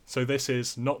So this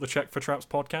is not the Check for Traps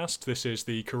podcast. This is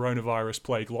the Coronavirus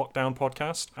Plague Lockdown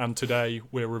podcast. And today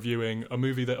we're reviewing a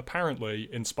movie that apparently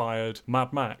inspired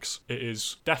Mad Max. It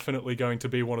is definitely going to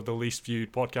be one of the least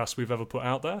viewed podcasts we've ever put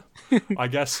out there. I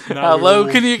guess now How low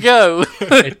can you go?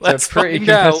 It's a pretty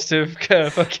competitive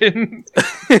fucking...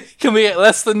 Can we get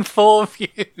less than 4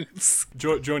 views?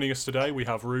 Joining us today, we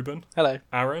have Ruben. Hello.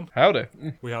 Aaron. Howdy.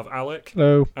 We have Alec.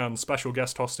 Hello. And special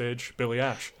guest hostage, Billy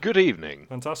Ash. Good evening.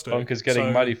 Fantastic. Bunker's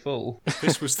getting mighty full.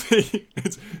 This was the...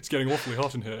 it's getting awfully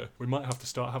hot in here. We might have to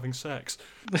start having sex.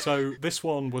 So this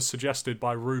one was suggested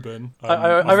by Ruben.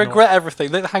 I regret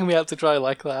everything. Don't hang me out to dry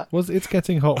like that. Was It's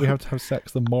Getting Hot, we have to have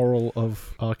sex the moral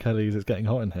of R. Kelly's It's Getting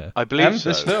Hot in here? I believe And so.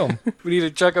 this film. We need a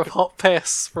jug of hot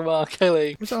piss from R.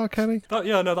 Kelly. Was it R. Kelly? That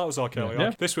was R. Kelly.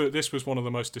 Yeah. This was one of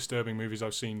the most disturbing movies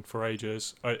I've seen for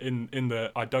ages. In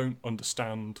that I don't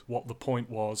understand what the point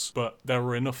was, but there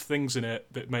were enough things in it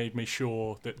that made me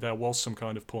sure that there was some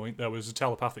kind of point. There was a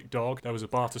telepathic dog, there was a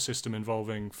barter system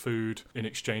involving food in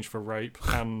exchange for rape,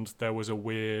 and there was a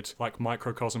weird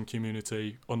microcosm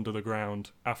community under the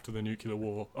ground after the nuclear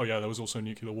war. Oh yeah, there was also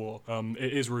nuclear war.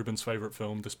 It is Ruben's favourite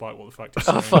film, despite what the fact is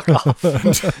saying. Oh, fuck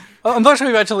off. I'm not sure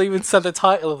we've actually even said the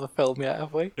title of the film yet,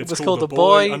 have we? It It's was called called The A Boy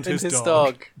Boy and and His His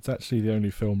Dog. It's actually the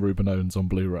only film Ruben owns on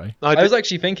Blu-ray. I was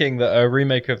actually thinking that a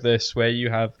remake of this where you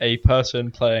have a person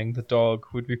playing the dog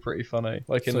would be pretty funny.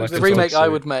 The remake I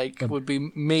would make would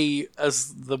be me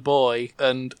as the boy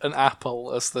and an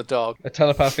apple as the dog. A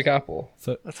telepathic apple.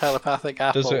 A telepathic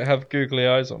apple. Does it have googly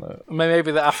eyes on it?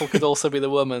 Maybe the apple could also be the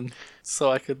woman,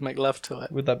 so I could make love to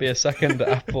it. Would that be a second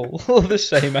apple or the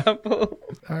same apple?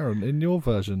 Aaron, in your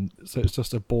version, so it's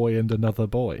just a boy and another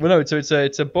boy. Well, no. So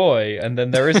it's a boy, and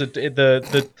then there is for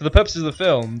the purposes of the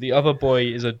film, the other boy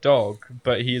is a dog,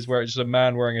 but he is just a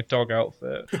man wearing a dog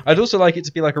outfit. I'd also like it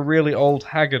to be like a really old,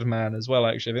 haggard man as well.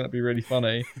 Actually, I think that'd be really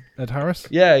funny. Ed Harris?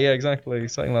 Yeah, exactly,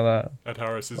 something like that. Ed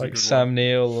Harris is a Like good Sam one.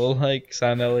 Neill or like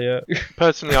Sam Elliott.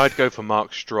 Personally, I'd go for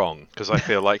Mark Strong, because I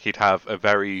feel like he'd have a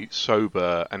very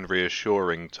sober and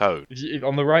reassuring tone.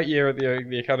 On the right year at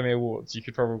the Academy Awards, you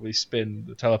could probably spin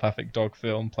the telepathic dog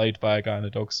film played by a guy in a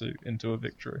dog suit into a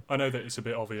victory. I know that it's a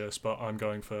bit obvious, but I'm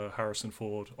going for Harrison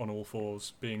Ford on all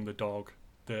fours being the dog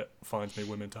that finds me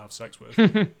women to have sex with.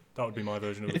 That would be my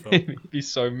version of the film. He'd be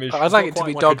so miserable. I'd like it to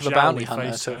be Quite Dog like a the Bounty jowly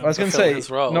Hunter face, to yeah. I was going to fulfill say, his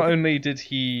role. not only did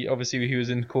he was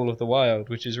in Call of the Wild,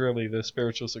 which is really the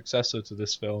spiritual successor to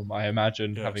this film, I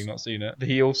imagine, Yes. having not seen it.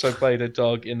 He also played a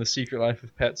dog in The Secret Life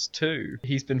of Pets 2.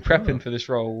 He's been prepping for this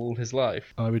role all his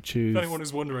life. I would choose... If anyone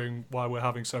is wondering why we're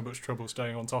having so much trouble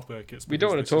staying on topic, it's We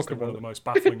don't because wanna this talk is one about of the most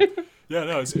baffling. Yeah,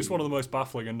 no, it's one of the most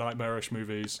baffling and nightmarish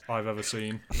movies I've ever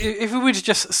seen. If we were to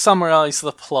just summarise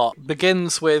the plot,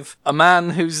 begins with a man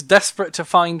who's desperate to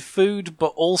find food, but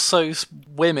also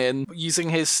women, using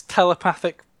his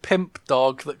telepathic pimp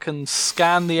dog that can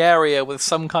scan the area with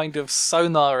some kind of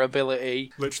sonar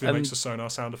ability. Literally And- makes a sonar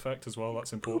sound effect as well.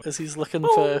 That's important. As he's looking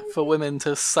for women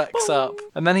to sex up.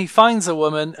 And then he finds a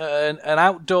woman at an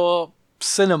outdoor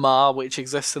cinema which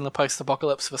exists in the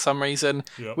post-apocalypse for some reason,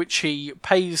 Yep. which he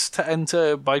pays to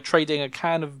enter by trading a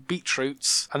can of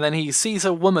beetroots. And then he sees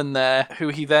a woman there who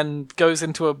he then goes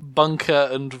into a bunker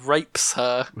and rapes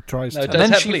her. Tries No, to... does- And then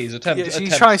Attempt, please, attempt- he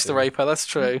attempts tries to to. rape her, that's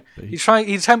true. He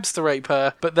attempts to rape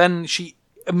her, but then she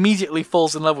immediately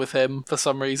falls in love with him for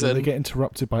some reason. They get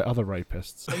interrupted by other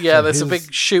rapists. Yeah, So there's a his-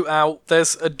 big shootout.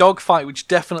 There's a dog fight which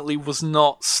definitely was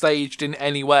not staged in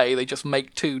any way. They just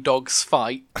make two dogs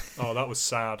fight. Oh, that was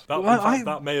sad. That, Well, in fact, I-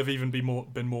 that may have even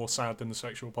been more sad than the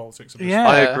sexual politics of this. Yeah.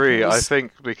 I agree. it was- I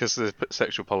think because the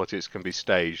sexual politics can be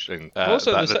staged, and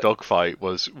Also, that the the dogfight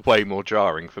was way more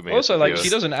jarring for me. Also, as a like, viewer. she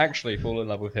doesn't actually fall in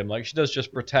love with him. Like, she does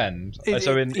just pretend.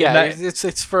 So in yeah, that,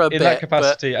 it's for a in bit. that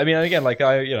capacity, I mean, and again, like,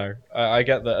 I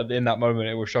get that in that moment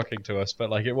it was shocking to us, but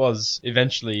like, it was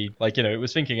eventually, like, it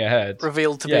was thinking ahead. But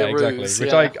revealed to Yeah, be a exactly. ruse.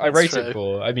 Which yeah, I that's rate true. it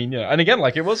for. I mean, and again,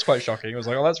 like, it was quite shocking. It was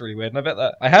like, oh, that's really weird. And I bet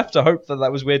that I have to hope that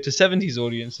that was weird to 70s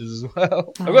audiences as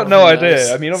well. I've got no who idea.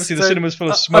 knows? I mean, obviously the So, cinema's full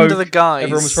of smoke. under the guise-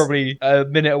 Everyone was probably a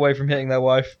minute away from hitting their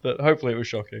wife, but hopefully it was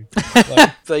shocking.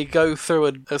 They go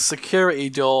through a security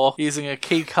door using a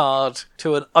key card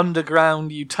to an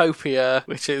underground utopia,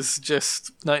 which is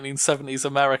just 1970s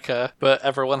America, but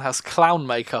everyone has clown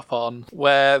makeup on,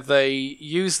 where they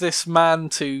use this man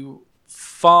to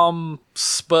farm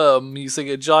sperm using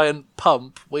a giant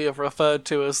pump we have referred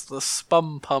to as the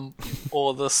spum pump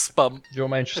or the spump. Do you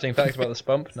want my interesting fact about the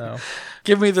spump now?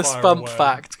 Give me the Fire spump away.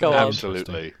 fact, go on.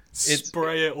 Absolutely.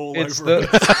 Spray it all it's over.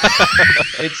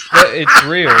 it's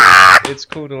real. It's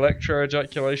called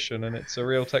electroejaculation, and it's a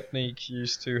real technique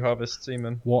used to harvest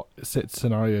semen. What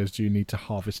scenarios do you need to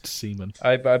harvest semen?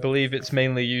 I believe it's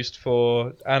mainly used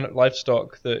for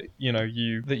livestock that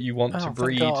you want to thank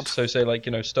breed. God. So say like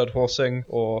stud horsing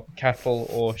or cattle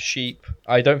or sheep.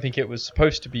 I don't think it was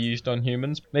supposed to be used on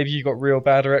humans. Maybe you got real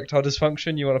bad erectile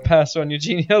dysfunction. You want to pass on your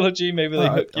genealogy. Maybe they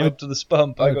hook you up to the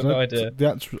spump. I got no idea. I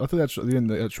think that's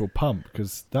the actual pump,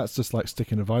 because that's just like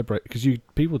sticking a vibrator. Because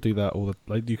people do that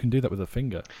you can do that with a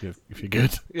finger if you're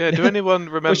good. Yeah, do anyone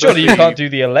remember? Well, surely you can't do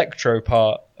the electro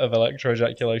part of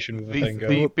electroejaculation with a finger.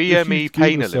 The If BME you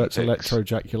Pain Google search Olympics.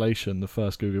 electroejaculation, the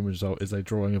first Google result is a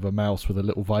drawing of a mouse with a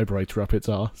little vibrator up its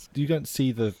arse. You don't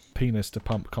see the penis to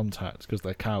pump contact because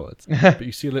they're cowards, but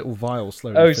you see a little vial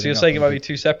slowly. Oh, so filling you're up saying it and might be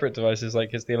two separate devices,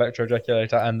 like it's the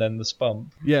electroejaculator and then the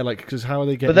spump. Yeah, like, because how are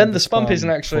they getting? But then the spump sperm isn't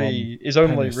actually from is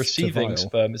only penis to receiving vial?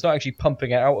 sperm. It's not actually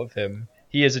pumping it out of him.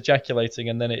 He is ejaculating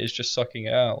and then it is just sucking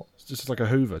it out. It's just like a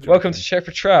Hoover. do you Welcome reckon? to Check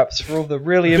for Traps for all the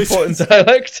really This important is-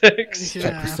 dialectics.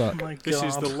 Yeah, suck. oh my God. This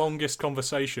is the longest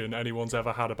conversation anyone's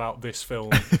ever had about this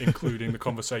film, including the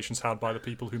conversations had by the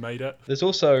people who made it. There's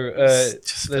also It's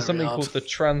just very there's something odd. called the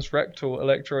transrectal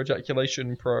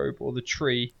electroejaculation probe, or the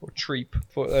TREE or TREEP.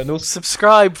 And also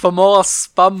Subscribe for more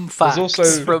spum facts. there's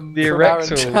also from the Aaron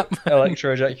erectal Chapman.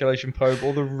 electroejaculation probe,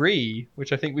 or the RE,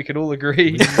 which I think we could all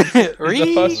agree is a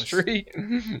Ree. bus tree.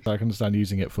 I can understand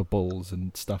using it for balls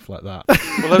and stuff like that.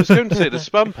 Well, I was going to say the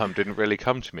spum pump didn't really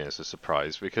come to me as a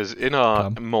surprise, because in our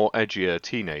Pump. more edgier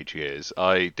teenage years,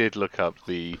 I did look up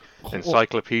the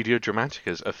Encyclopedia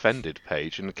Dramatica's offended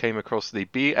page and came across the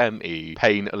BME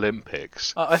Pain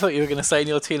Olympics. I thought you were going to say in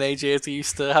your teenage years you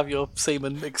used to have your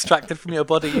semen extracted from your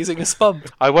body using a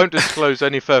spump. I won't disclose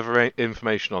any further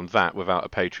information on that without a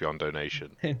Patreon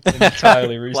donation.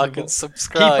 Entirely reasonable. Like and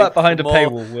subscribe. Keep that behind a for more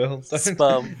paywall, Will.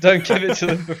 spum. Don't give it to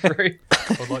them for free.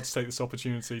 I'd like to take this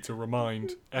opportunity to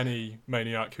remind any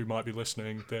maniac who might be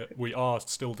listening that we are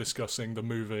still discussing the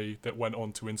movie that went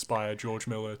on to inspire George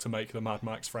Miller to make the Mad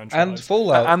Max franchise. And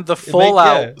Fallout. And the It make-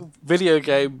 Fallout yeah. video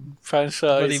game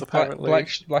franchise, Bloody apparently.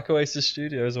 Black Oasis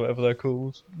Studios, or whatever they're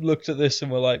called, looked at this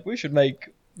and were like, we should make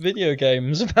video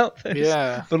games about this.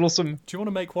 Yeah. But also, Do you want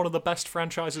to make one of the best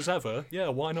franchises ever? Yeah,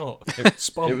 why not?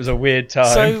 Spump. it was a weird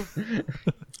time. So,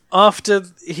 after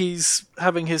he's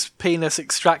having his penis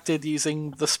extracted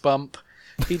using the spump,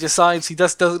 he decides he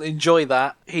just doesn't enjoy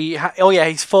that.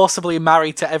 He's forcibly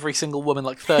married to every single woman,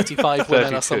 like 35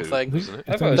 women or 32, something. isn't it?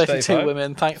 I thought it was 32 35.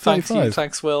 women. Thanks you. 35.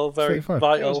 Thanks, Will. Very 35. It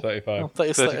vital. was 35. Oh,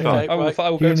 35. 35. Okay, I will right.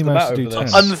 go He to only the managed mat to do over 10.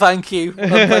 this. Unthank you.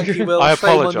 Unthank you, Will. I Shame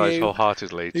on apologise you.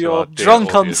 wholeheartedly to You're our dear drunk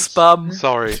on audience. spum.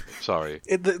 Sorry.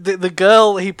 The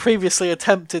girl he previously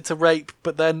attempted to rape,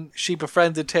 but then she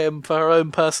befriended him for her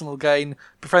own personal gain,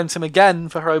 befriends him again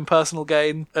for her own personal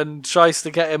gain, and tries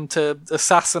to get him to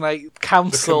assassinate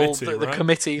council, The committee, the right?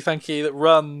 committee, thank you, that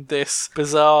run this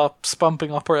bizarre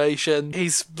spunping operation.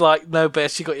 He's like, no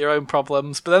bitch, you got your own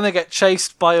problems. But then they get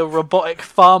chased by a robotic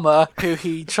farmer who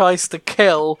he tries to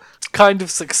kill, kind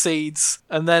of succeeds,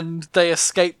 and then they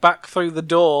escape back through the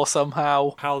door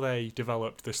somehow. How they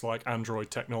developed this like android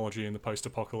technology in the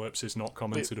post-apocalypse is not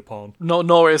commented upon.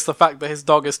 Nor is the fact that his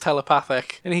dog is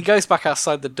telepathic. And he goes back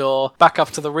outside the door, back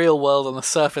up to the real world on the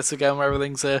surface again, where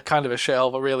everything's a kind of a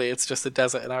shithole, but really it's just a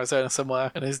desert in Arizona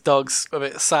somewhere. And his dog's a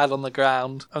bit sad on the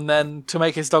ground. And then to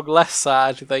make his dog less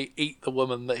sad, they eat the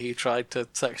woman that he tried to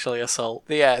sexually assault.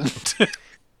 The end.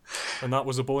 And that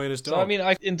was a boy and his dog. So I mean,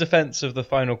 in defense of the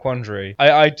final quandary,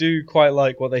 I do quite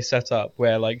like what they set up,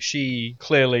 where like she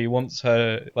clearly wants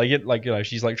her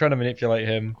she's like trying to manipulate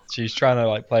him. She's trying to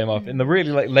like play him off in the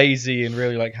really like lazy and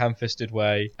really like ham-fisted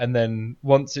way. And then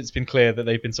once it's been clear that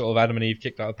they've been sort of Adam and Eve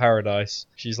kicked out of paradise,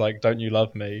 she's like, "Don't you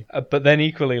love me?" But then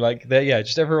equally like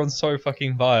just everyone's so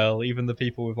fucking vile, even the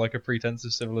people with like a pretense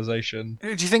of civilization. Do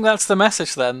you think that's the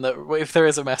message then? That if there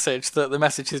is a message, that the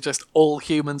message is just all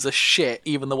humans are shit,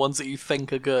 even the ones that you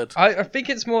think are good? I think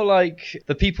it's more like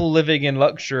the people living in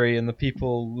luxury and the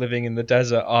people living in the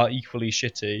desert are equally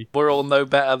shitty. We're all no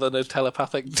better than a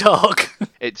telepathic dog.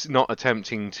 It's not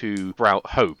attempting to sprout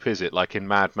hope, is it? Like in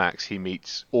Mad Max, he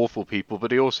meets awful people,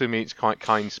 but he also meets quite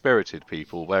kind-spirited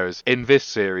people, whereas in this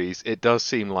series, it does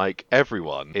seem like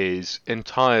everyone is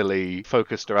entirely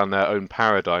focused around their own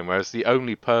paradigm, whereas the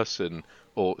only person,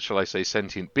 or shall I say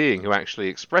sentient being, who actually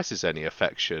expresses any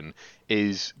affection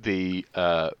is the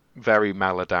very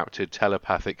maladapted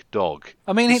telepathic dog.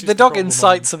 I mean, This is the the dog problem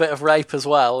incites a bit of rape as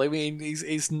well. I mean,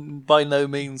 he's by no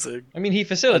means a... I mean, he nice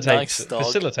facilitates dog.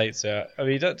 it. I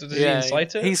mean, does he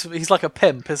incite it? He's like a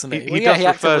pimp, isn't he? He Well, does he refer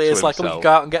actively to is like, we can himself. go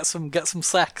out and get some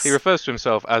sex. He refers to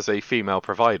himself as a female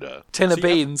provider. Tin of See,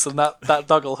 beans, and that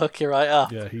dog will hook you right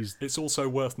up. Yeah, he's It's also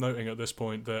worth noting at this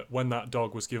point that when that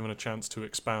dog was given a chance to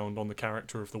expound on the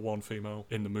character of the one female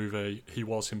in the movie, he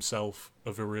was himself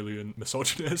a virulent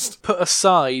misogynist. Put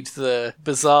aside the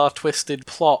bizarre, twisted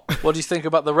plot, what do you think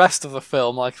about the rest of the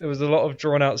film? Like, There was a lot of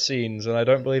drawn out scenes, and I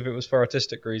don't believe it was for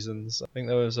artistic reasons. I think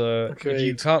there was if you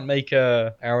Agreed. can't make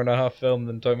a hour and a half film,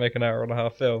 then don't make an hour and a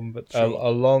half film. But Sure. a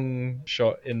long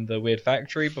shot in the Weird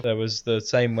Factory, but there was the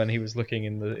same when he was looking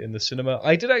in the cinema.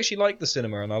 I did actually like the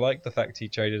cinema, and I liked the fact he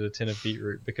traded a tin of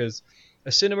beetroot, because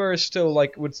a cinema is still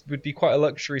like would be quite a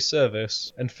luxury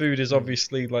service, and food is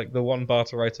obviously like the one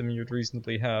barter item you would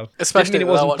reasonably have. especially Didn't mean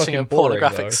it while wasn't watching a fucking boring,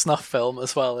 pornographic though. snuff film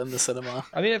as well in the cinema.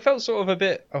 I mean, it felt sort of a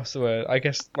bit. What's the word? I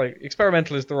guess like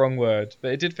experimental is the wrong word,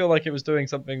 but it did feel like it was doing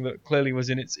something that clearly was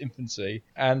in its infancy.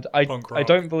 And Punk I rock.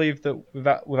 don't believe that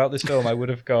without this film, I would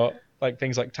have got like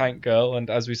things like Tank Girl, and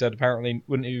as we said, apparently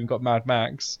wouldn't even got Mad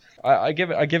Max. I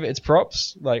give it its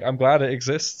props. Like, I'm glad it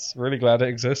exists. Really glad it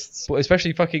exists. But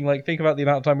especially fucking like think about the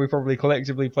amount of time we probably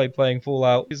collectively playing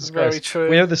Fallout. Jesus Very Christ. true.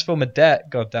 We owe this film a debt.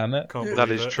 God damn it. Can't That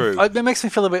believe is it. true. It makes me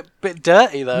feel a bit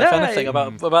dirty though, if No, anything,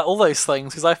 about all those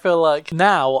things, because I feel like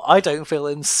now I don't feel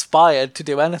inspired to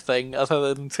do anything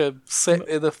other than to sit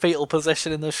in the fetal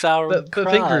position in the shower and But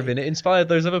cry. think, Ruben, it inspired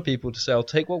those other people to say, I'll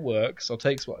take what works, I'll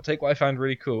take what I find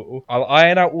really cool, I'll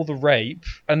iron out all the rape,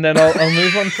 and then I'll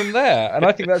move on from there. And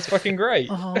I think that's fucking great.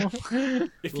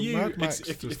 If well, you Mad Max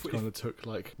if just kind of took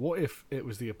like, what if it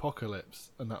was the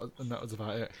apocalypse, and that was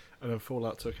about it, and then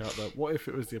Fallout took out the what if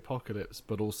it was the apocalypse,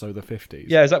 but also the 50s.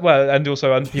 Yeah, is that well? And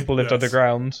also, people lived Yes.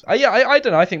 underground. I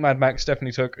don't know. I think Mad Max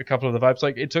definitely took a couple of the vibes.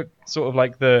 Like, it took sort of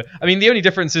like the. I mean, the only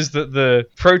difference is that the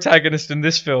protagonist in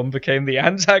this film became the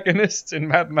antagonist in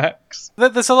Mad Max.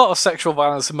 There's a lot of sexual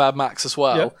violence in Mad Max as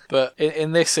well, Yeah. but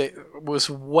in this it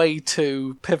was way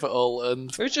too pivotal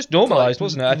and It was just normalized,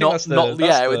 wasn't it? I think not, that's the. not, that's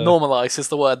yeah, the... normalised is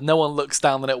the word. No one looks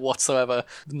down on it whatsoever,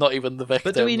 not even the victim.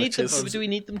 But do we need which them? is Do we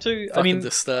need them to? I fucking mean,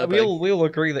 disturbing. we all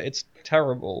agree that it's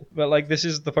terrible. But like, this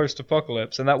is the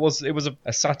post-apocalypse, and it was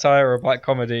a satire, a black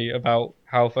comedy about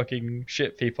how fucking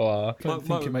shit people are. I don't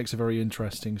think it makes a very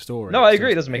interesting story. No, I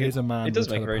agree, it doesn't make it- Here's a man it does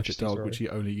with a make a very telepathic interesting dog, story. which he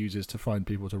only uses to find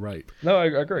people to rape. No, I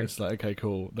agree. It's like, okay,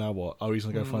 cool. Now what? Oh, he's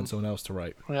gonna go find someone else to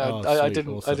rape. Yeah, Oh, I sweet,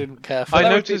 didn't awesome. I didn't care for But I that.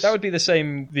 noticed- that would be the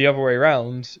same the other way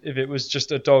around if it was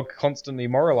just a dog constantly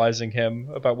moralizing him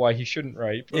about why he shouldn't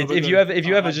rape. Well, but If you then-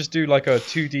 ever I- just do like a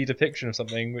 2D depiction of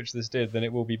something, which this did, then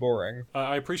it will be boring.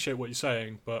 I appreciate what you're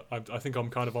saying, but I think I'm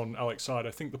kind of on Alex's side.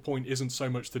 I think the point isn't so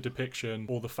much the depiction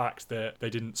or the fact that they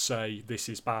didn't say this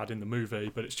is bad in the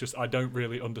movie, but it's just I don't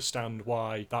really understand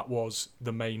why that was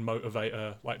the main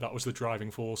motivator. Like, that was the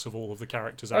driving force of all of the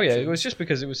characters' Oh yeah, actions. it was just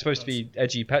because it was supposed to be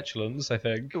edgy petulance, I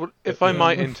think. If I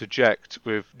might interject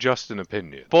with just an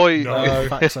opinion. Boy, No.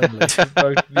 Facts only.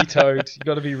 Both vetoed. You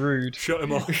got to be rude. Shut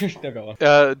him off. No, go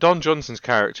on. Don Johnson's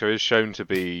character is shown to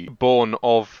be born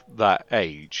of that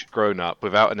age, grown up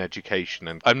without an education,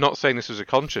 and I'm not saying this was a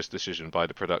conscious decision by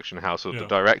the production house or the Yeah.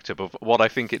 director, but what I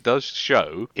think it does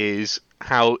show is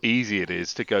how easy it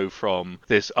is to go from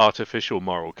this artificial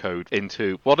moral code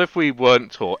into what if we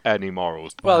weren't taught any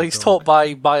morals? Well, he's taught by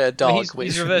a dog, he's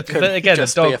which reverted- could but again, a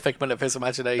just dog- be a figment of his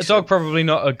imagination. A dog probably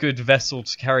not a good vessel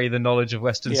to carry the knowledge of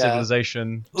Western Yeah.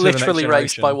 civilization. To literally the next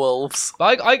raised by generation. wolves.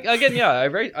 But I again, yeah, I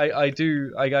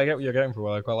get what you're going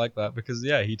for. I quite like that because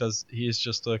yeah, he is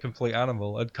just a complete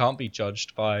animal and can't be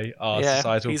judged by our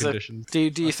societal he's conditions. Do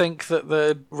you think that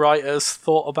the writers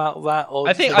thought about that, or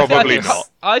I think Probably I think, not.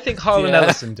 I think Harlan Yeah.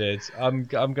 Ellison did. I'm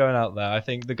going out there. I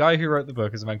think the guy who wrote the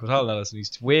book is a man called Harlan Ellison.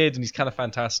 He's weird and he's kind of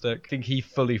fantastic. I think he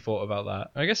fully thought about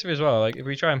that. I guess as well, like if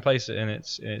we try and place it in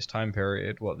its time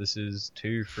period, what this is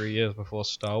 2-3 years before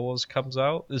Star Wars comes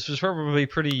out. This was probably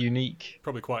pretty unique.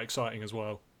 Probably quite exciting as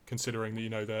well, considering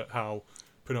that that how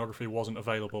pornography wasn't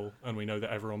available, and we know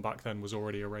that everyone back then was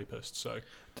already a rapist. So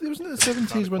Wasn't it the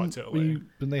 70s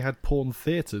when they had porn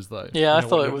theatres though? Yeah, I you know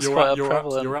thought what, it was you're, quite you're,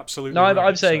 prevalent. You're absolutely No, right.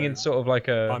 I'm saying so in sort of like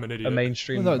I'm an a idiot.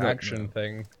 mainstream Well, no, action no.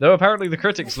 thing. Though apparently the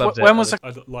critics loved it. When was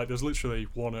there's literally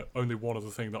only one other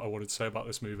thing that I wanted to say about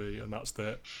this movie, and that's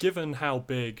that given how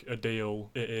big a deal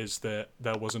it is that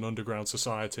there was an underground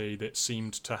society that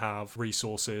seemed to have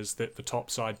resources that the top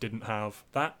side didn't have,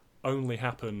 that only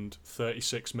happened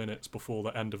 36 minutes before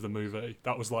the end of the movie.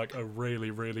 That was like a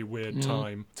really, really weird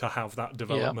time to have that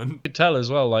development. You could tell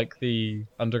as well, like the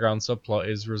underground subplot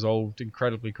is resolved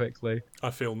incredibly quickly.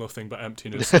 I feel nothing but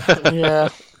emptiness. Yeah.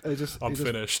 I'm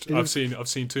finished. I've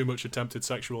seen too much attempted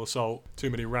sexual assault, too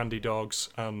many randy dogs,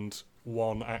 and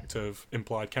one act of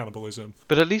implied cannibalism.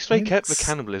 But at least they kept the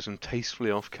cannibalism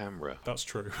tastefully off camera. That's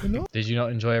true. Did you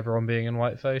not enjoy everyone being in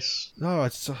whiteface? No,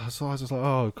 so I was just like,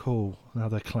 oh, cool. Now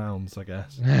they're clowns, I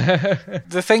guess.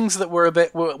 The things that were a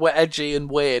bit were edgy and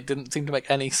weird didn't seem to make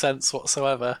any sense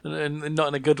whatsoever, and not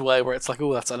in a good way where it's like,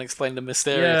 oh, that's unexplained and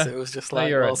mysterious. Yeah. It was just No, like,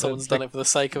 you're well, right. someone's done it for the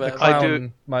sake of The it.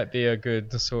 clown might be a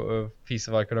good sort of piece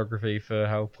of iconography for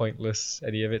how pointless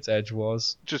any of its edge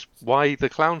was. Just why the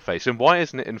clown face, and why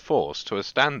isn't it enforced to a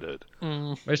standard?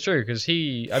 It's true, because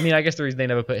I guess the reason they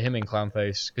never put him in clown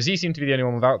face, because he seemed to be the only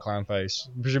one without clown face.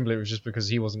 Presumably it was just because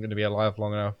he wasn't going to be alive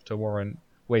long enough to warrant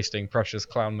wasting precious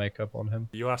clown makeup on him.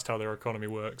 You asked how their economy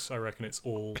works. I reckon it's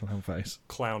all Clown face.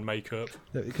 clown makeup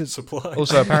Because supply.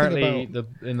 Also, apparently,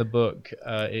 in the book,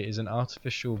 it is an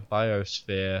artificial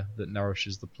biosphere that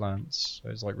nourishes the plants. So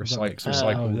it's like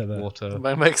recycled water.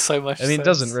 That makes so much sense. I mean, it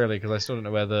doesn't really, because I still don't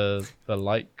know where the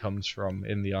light comes from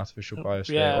in the artificial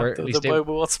biosphere. Yeah, or at least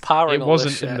what's powering it all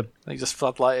wasn't this in shit? They just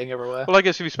flood lighting everywhere. Well, I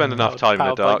guess if you spend enough time in the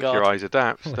Powered by dark, God. your eyes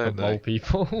adapt, the don't mole they?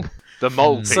 people. The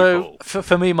mole people. So,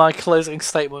 for me, my closing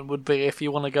statement would be, if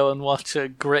you want to go and watch a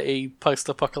gritty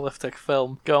post-apocalyptic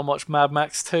film, go and watch Mad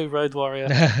Max 2: Road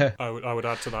Warrior. I would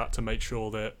add to that to make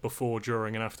sure that before,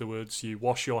 during, and afterwards you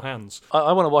wash your hands.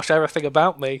 I want to watch everything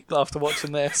about me after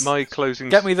watching this. My closing...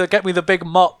 Get me the big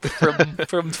mop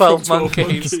from 12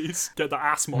 Monkeys. Get the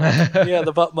ass mop. Yeah,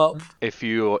 the butt mop. If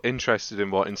you're interested in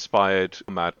what inspired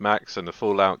Mad Max and the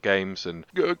Fallout games, and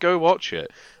go watch it.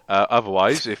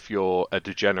 Otherwise, if you're a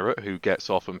degenerate who gets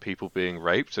off on people being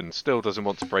raped and still doesn't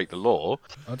want to break the law...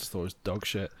 I just thought it was dog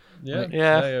shit. Yeah,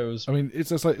 Yeah. it was. I mean, it's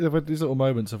just like there were these little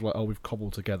moments of like, oh, we've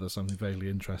cobbled together something vaguely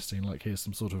interesting. Like, here's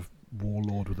some sort of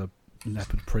warlord with a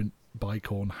leopard print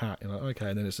bicorn hat. You're like, okay,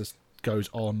 and then it's just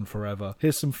goes on forever.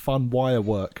 Here's some fun wire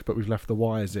work, but we've left the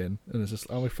wires in, and it's just,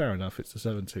 oh, fair enough. It's the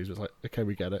 70s. It's like, okay,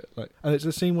 we get it. Like, and it's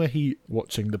a scene where he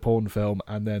watching the porn film,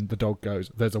 and then the dog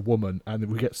goes, "There's a woman," and then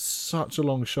we get such a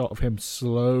long shot of him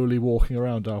slowly walking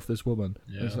around after this woman.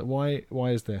 Yeah. And it's like,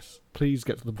 why is this? Please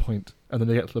get to the point. And then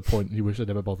they get to the point, and you wish they'd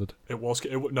never bothered.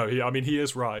 He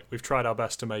is right. We've tried our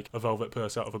best to make a velvet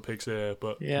purse out of a pig's ear,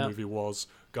 but the movie was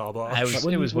garbage.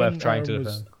 It was worth trying to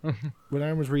defend. When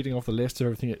Aaron was reading off the list of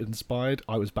everything it inspired,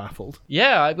 I was baffled.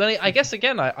 Yeah, well, I guess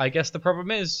I guess the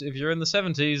problem is, if you're in the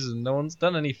 70s and no one's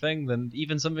done anything, then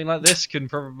even something like this can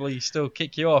probably still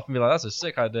kick you off and be like, that's a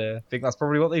sick idea. I think that's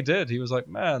probably what they did. He was like,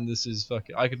 man, this is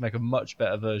fucking... I could make a much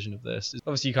better version of this.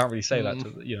 Obviously, you can't really say that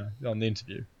to, on the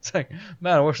interview. It's like,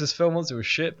 man, I watched this film once, it was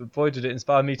shit, but boy, did it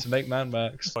inspire me to make Mad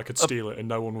Max. I could steal it and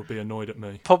no one would be annoyed at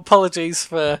me. Apologies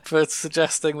for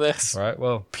suggesting this. Right,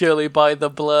 well, Purely by the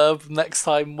blurb. Next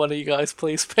time, one of you guys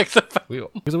please pick the film.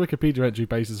 Because a Wikipedia entry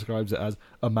basically describes it as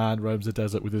a man roams the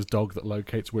desert with his dog that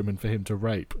locates women for him to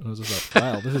rape. And I was just like,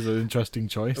 wow, this is an interesting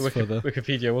choice for the...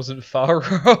 Wikipedia wasn't far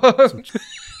wrong.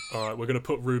 Alright, we're going to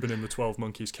put Ruben in the 12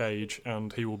 Monkeys cage,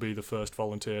 and he will be the first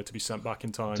volunteer to be sent back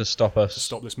in time to stop us. to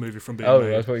stop this movie from being Oh,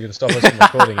 made. I thought you were going to stop us from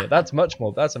recording it. That's a much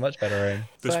better aim.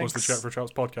 This was the Thanks. Chat for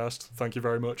Chaps podcast. Thank you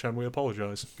very much, and we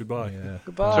apologise. Goodbye. Yeah.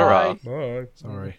 Goodbye. Ta-ra. Bye. Sorry.